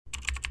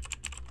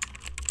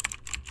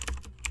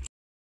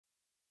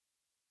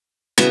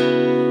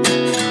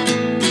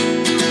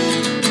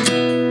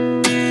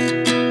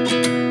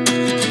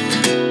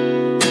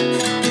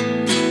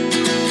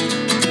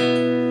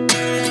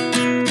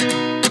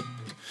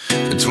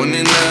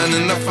29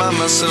 and I find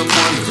myself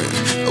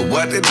wondering,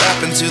 what did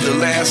happen to the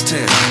last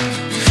 10?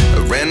 I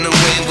ran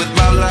away with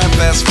my life,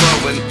 fast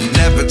forward,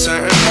 never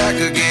turn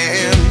back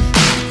again.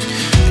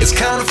 It's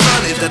kinda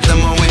funny that the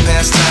more we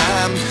pass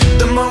time,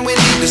 the more we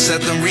need to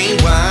set the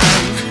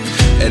rewind.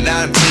 And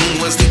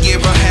 19 was the year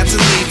I had to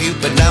leave you,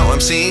 but now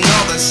I'm seeing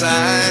all the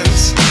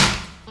signs.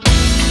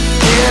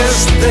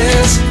 Is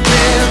this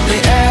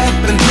really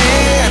happening?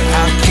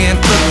 I can't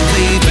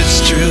believe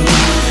it's true.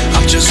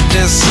 I'm just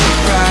as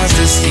surprised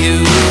as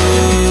you.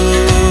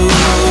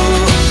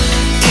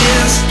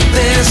 Is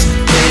this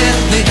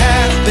really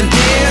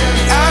happening?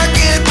 I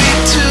can't be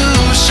too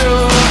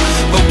sure,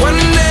 but one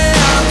day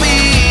I'll be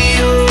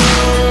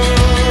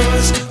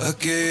yours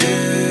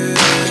again.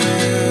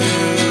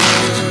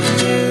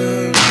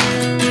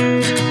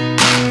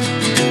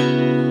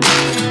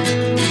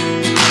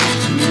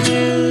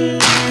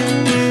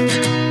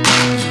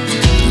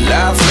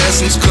 Life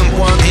lessons come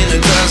one in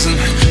a dozen.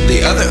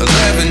 The other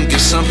 11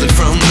 get something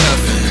from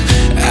nothing.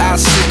 I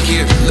sit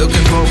here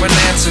looking for an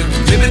answer.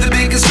 Maybe the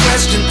biggest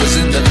question was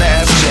in the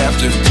last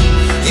chapter.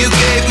 You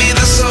gave me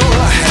the soul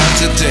I have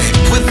today.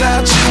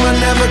 Without you I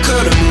never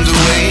could have moved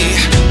away.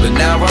 But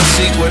now I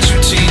see what you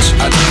teach.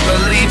 I do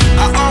believe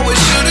I always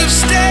should have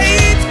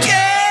stayed.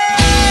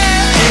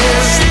 Yeah.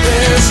 Is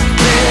this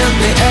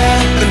really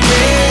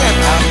happening?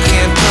 I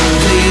can't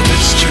believe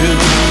it's true.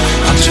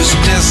 I'm just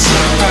as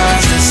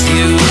surprised as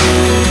you.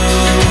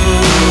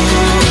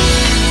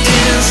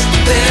 Is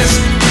this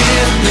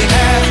really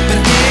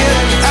happening?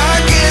 I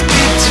can't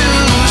be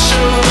too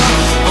sure,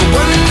 but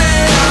one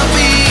day I'll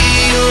be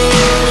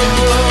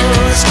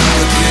yours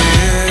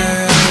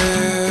again.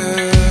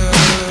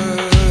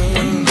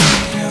 One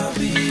day I'll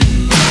be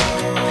yours.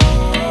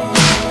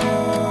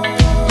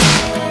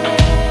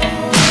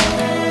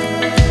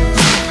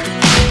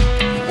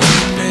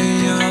 One day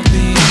I'll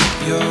be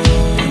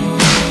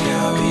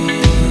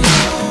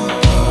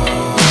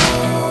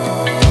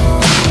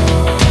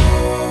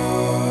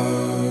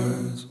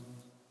yours.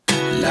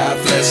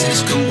 Life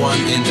lessons come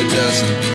one in a dozen.